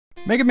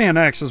Mega Man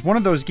X is one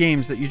of those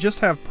games that you just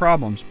have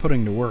problems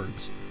putting to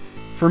words.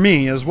 For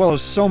me, as well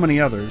as so many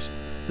others,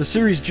 the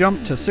series'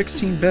 jump to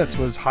 16 bits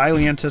was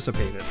highly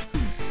anticipated.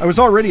 I was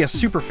already a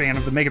super fan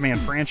of the Mega Man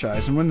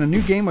franchise, and when the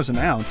new game was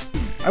announced,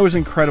 I was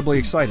incredibly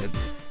excited.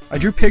 I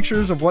drew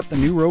pictures of what the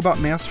new Robot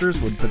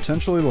Masters would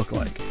potentially look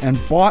like, and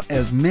bought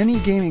as many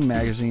gaming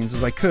magazines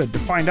as I could to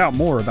find out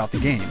more about the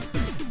game.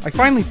 I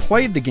finally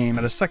played the game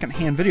at a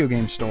second-hand video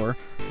game store,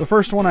 the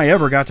first one I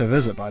ever got to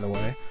visit, by the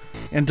way,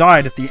 and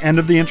died at the end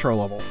of the intro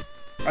level.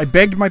 I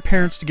begged my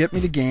parents to get me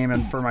the game,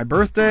 and for my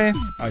birthday,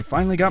 I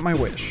finally got my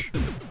wish.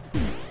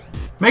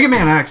 Mega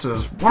Man X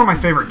is one of my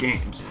favorite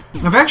games,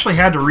 and I've actually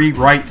had to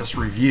rewrite this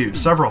review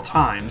several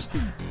times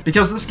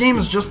because this game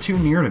is just too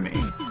near to me.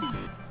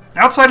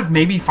 Outside of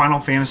maybe Final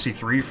Fantasy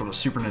III for the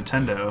Super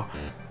Nintendo,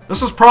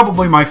 this is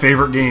probably my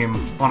favorite game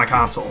on a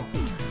console.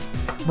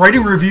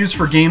 Writing reviews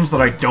for games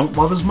that I don't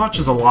love as much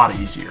is a lot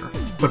easier,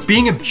 but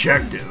being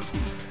objective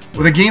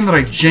with a game that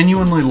I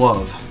genuinely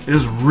love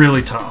is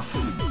really tough.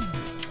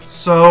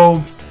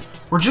 So,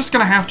 we're just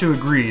gonna have to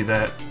agree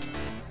that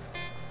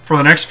for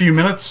the next few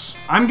minutes,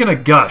 I'm gonna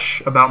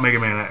gush about Mega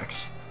Man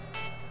X.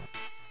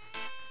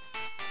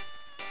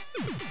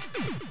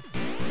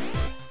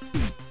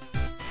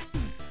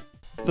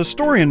 The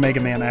story in Mega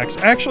Man X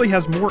actually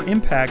has more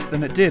impact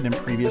than it did in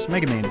previous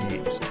Mega Man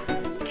games.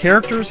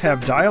 Characters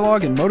have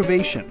dialogue and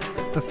motivation,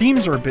 the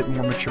themes are a bit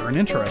more mature and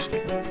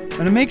interesting,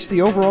 and it makes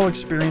the overall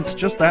experience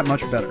just that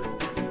much better.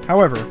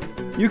 However,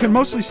 you can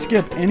mostly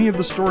skip any of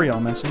the story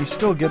elements and you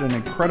still get an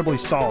incredibly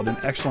solid and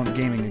excellent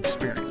gaming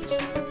experience.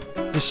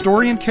 The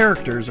story and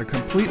characters are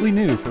completely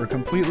new for a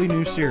completely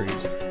new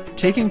series,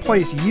 taking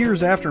place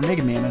years after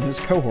Mega Man and his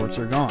cohorts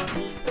are gone.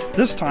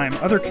 This time,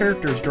 other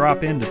characters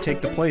drop in to take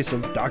the place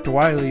of Dr.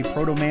 Wily,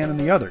 Proto Man, and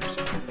the others.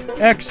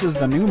 X is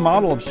the new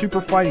model of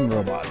super fighting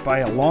robot by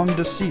a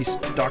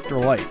long-deceased Dr.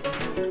 Light.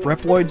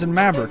 Reploids and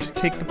Mavericks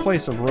take the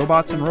place of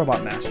robots and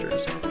Robot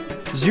Masters.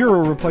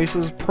 Zero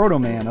replaces Proto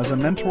Man as a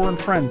mentor and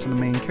friend to the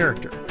main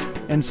character.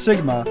 And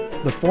Sigma,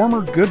 the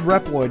former good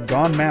Reploid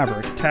gone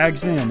Maverick,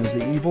 tags in as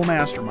the evil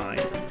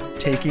mastermind,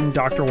 taking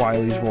Dr.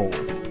 Wily's role.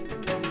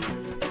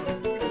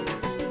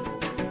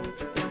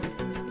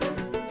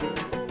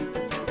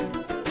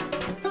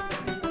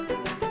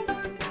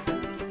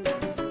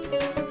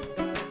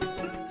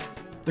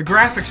 The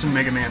graphics in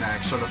Mega Man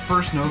X are the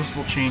first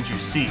noticeable change you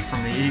see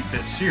from the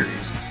 8-bit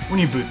series when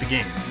you boot the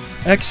game.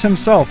 X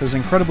himself is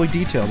incredibly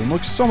detailed and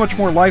looks so much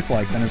more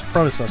lifelike than his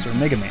predecessor,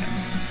 Mega Man.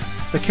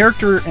 The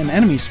character and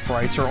enemy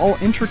sprites are all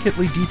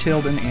intricately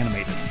detailed and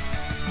animated.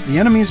 The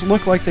enemies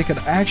look like they could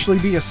actually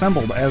be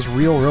assembled as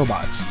real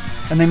robots,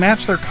 and they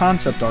match their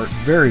concept art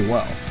very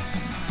well.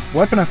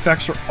 Weapon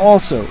effects are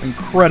also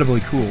incredibly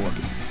cool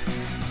looking.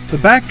 The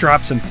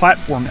backdrops and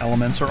platform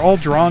elements are all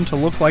drawn to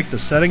look like the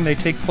setting they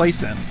take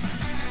place in.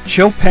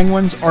 Chill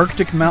Penguin's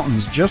Arctic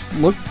mountains just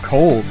look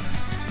cold.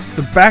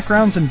 The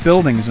backgrounds and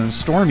buildings in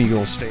Storm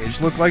Eagle stage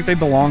look like they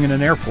belong in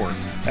an airport,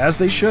 as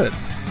they should.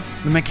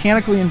 The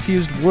mechanically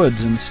infused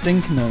woods in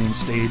Sting Chameleon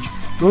stage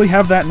really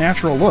have that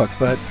natural look,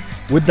 but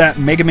with that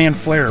Mega Man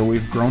flair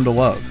we've grown to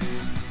love.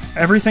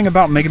 Everything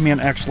about Mega Man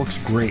X looks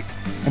great,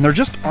 and there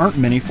just aren't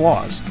many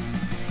flaws.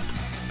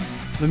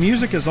 The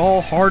music is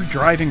all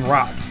hard-driving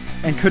rock,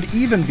 and could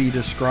even be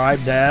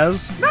described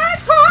as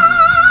metal!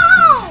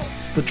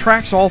 The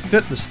tracks all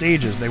fit the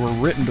stages they were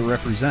written to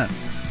represent.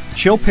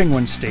 Chill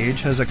Penguin's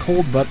stage has a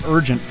cold but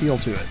urgent feel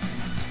to it.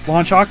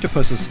 Launch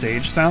Octopus's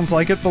stage sounds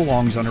like it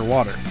belongs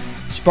underwater.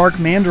 Spark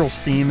Mandrill's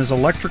theme is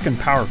electric and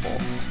powerful.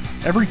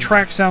 Every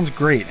track sounds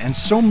great, and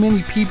so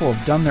many people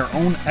have done their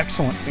own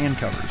excellent fan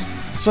covers,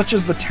 such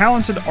as the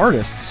talented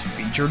artists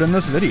featured in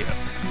this video: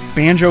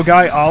 Banjo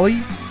Guy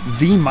Ollie,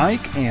 The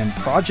Mike, and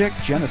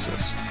Project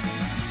Genesis.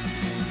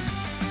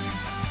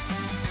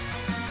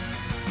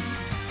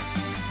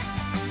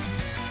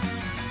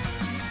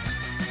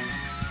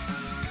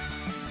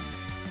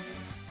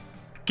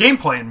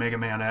 Gameplay in Mega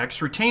Man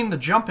X retained the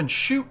jump and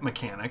shoot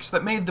mechanics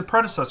that made the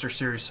predecessor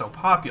series so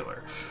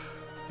popular,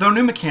 though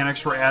new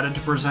mechanics were added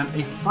to present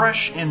a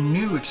fresh and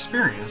new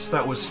experience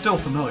that was still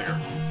familiar.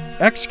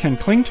 X can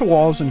cling to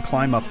walls and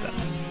climb up them.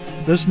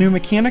 This new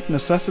mechanic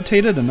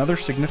necessitated another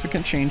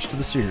significant change to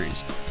the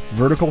series: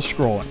 vertical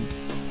scrolling.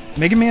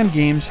 Mega Man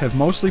games have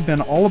mostly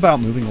been all about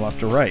moving left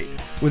to right,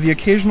 with the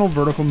occasional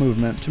vertical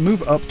movement to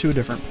move up to a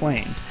different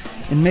plane.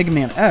 In Mega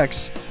Man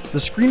X, the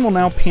screen will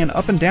now pan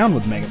up and down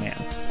with Mega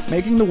Man,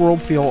 making the world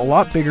feel a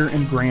lot bigger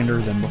and grander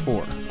than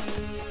before.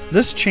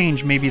 This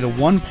change may be the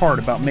one part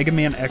about Mega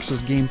Man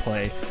X's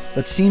gameplay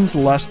that seems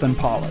less than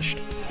polished.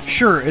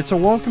 Sure, it's a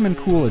welcome and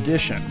cool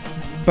addition,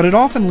 but it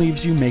often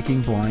leaves you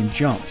making blind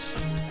jumps.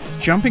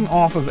 Jumping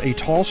off of a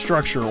tall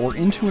structure or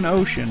into an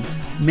ocean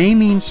may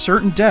mean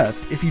certain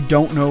death if you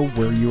don't know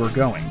where you are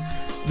going.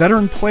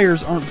 Veteran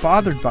players aren't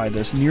bothered by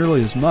this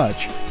nearly as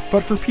much,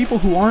 but for people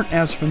who aren't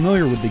as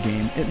familiar with the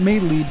game, it may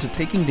lead to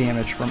taking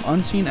damage from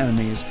unseen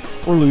enemies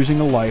or losing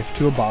a life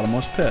to a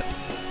bottomless pit.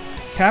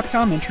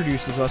 Capcom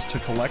introduces us to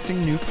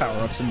collecting new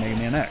power-ups in Mega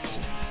Man X,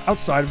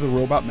 outside of the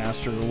Robot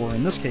Master, or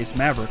in this case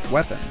Maverick,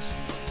 weapons.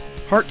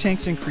 Heart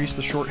tanks increase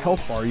the short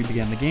health bar you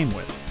began the game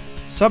with.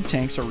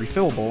 Sub-tanks are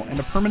refillable and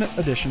a permanent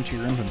addition to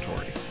your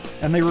inventory,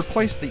 and they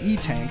replace the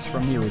E-tanks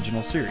from the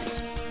original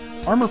series.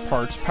 Armor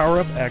parts power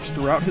up X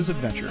throughout his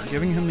adventure,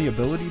 giving him the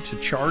ability to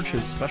charge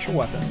his special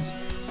weapons,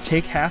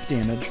 take half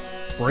damage,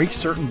 break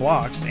certain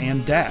blocks,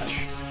 and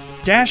dash.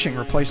 Dashing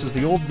replaces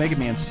the old Mega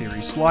Man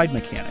series slide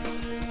mechanic,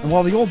 and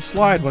while the old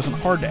slide wasn't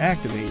hard to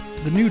activate,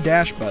 the new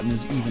dash button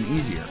is even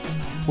easier.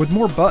 With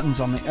more buttons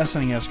on the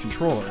SNES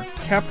controller,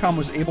 Capcom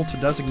was able to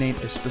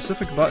designate a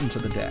specific button to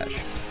the dash,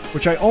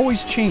 which I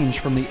always change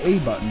from the A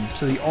button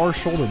to the R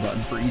shoulder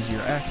button for easier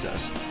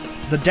access.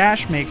 The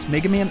dash makes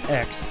Mega Man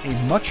X a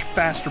much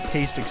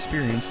faster-paced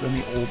experience than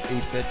the old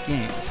 8-bit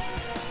games.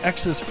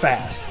 X is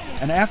fast,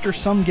 and after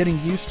some getting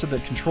used to the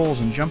controls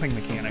and jumping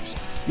mechanics,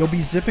 you'll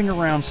be zipping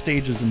around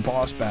stages and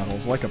boss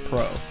battles like a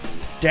pro.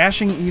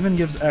 Dashing even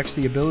gives X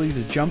the ability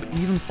to jump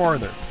even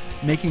farther,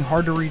 making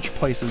hard-to-reach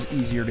places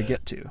easier to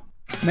get to.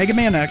 Mega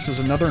Man X is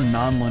another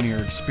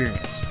non-linear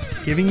experience,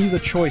 giving you the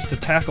choice to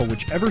tackle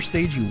whichever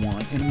stage you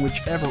want in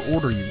whichever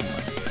order you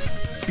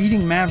want.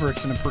 Beating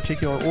Mavericks in a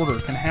particular order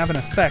can have an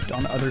effect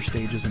on other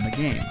stages in the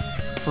game.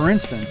 For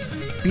instance,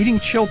 beating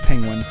Chill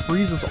Penguin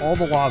freezes all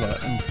the lava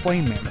in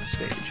Flame Mammoth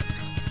stage,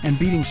 and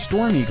beating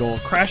Storm Eagle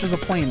crashes a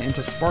plane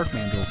into Spark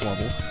Mandrill's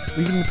level,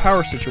 leaving the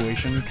power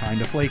situation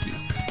kinda flaky.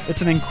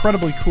 It's an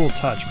incredibly cool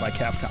touch by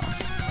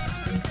Capcom.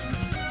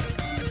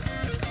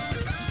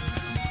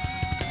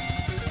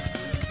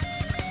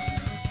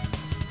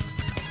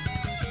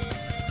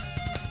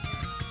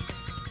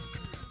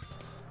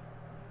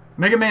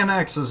 Mega Man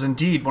X is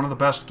indeed one of the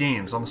best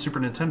games on the Super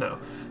Nintendo,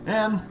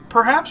 and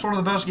perhaps one of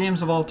the best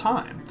games of all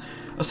time.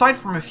 Aside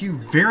from a few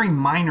very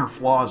minor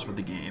flaws with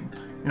the game,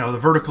 the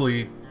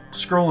vertically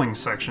scrolling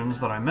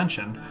sections that I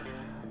mentioned,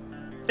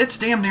 it's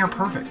damn near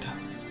perfect.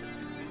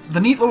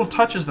 The neat little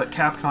touches that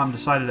Capcom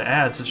decided to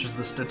add, such as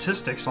the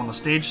statistics on the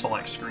stage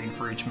select screen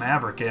for each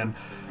Maverick and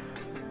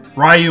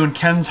Ryu and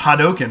Ken's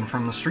Hadoken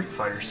from the Street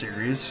Fighter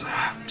series,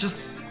 just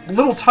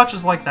little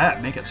touches like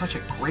that make it such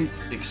a great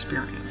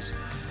experience.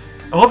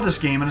 I love this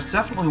game, and it's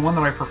definitely one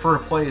that I prefer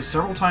to play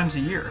several times a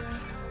year.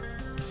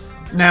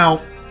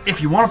 Now,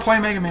 if you want to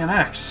play Mega Man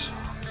X,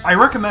 I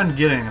recommend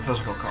getting a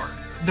physical card.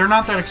 They're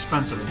not that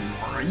expensive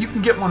anymore. You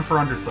can get one for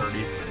under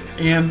 $30,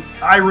 and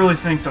I really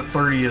think that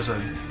 $30 is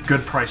a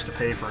good price to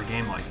pay for a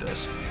game like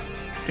this.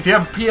 If you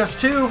have a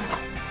PS2,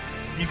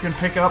 you can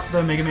pick up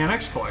the Mega Man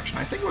X collection.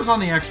 I think it was on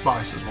the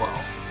Xbox as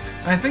well.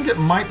 And I think it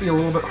might be a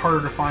little bit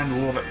harder to find, a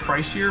little bit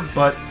pricier,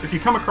 but if you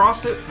come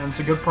across it and it's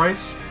a good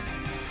price,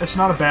 it's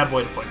not a bad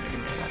way to play Mega Man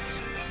X.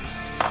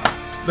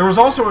 There was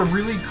also a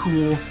really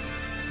cool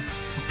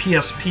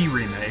PSP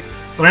remake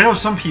that I know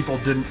some people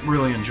didn't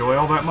really enjoy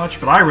all that much,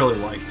 but I really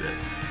liked it.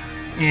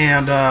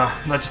 And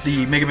that's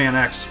the Mega Man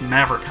X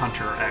Maverick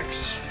Hunter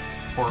X,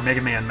 or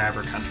Mega Man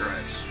Maverick Hunter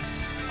X.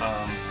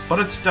 But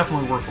it's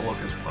definitely worth a look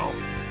as well.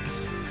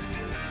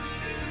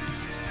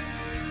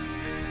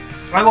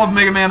 I love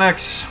Mega Man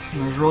X,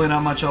 and there's really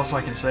not much else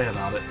I can say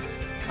about it.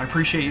 I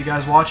appreciate you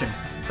guys watching.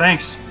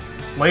 Thanks.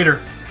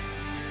 Later.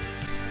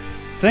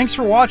 Thanks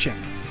for watching.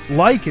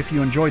 Like if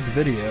you enjoyed the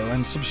video,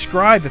 and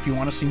subscribe if you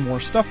want to see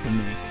more stuff from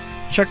me.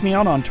 Check me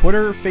out on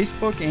Twitter,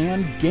 Facebook,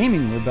 and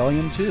Gaming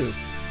Rebellion too.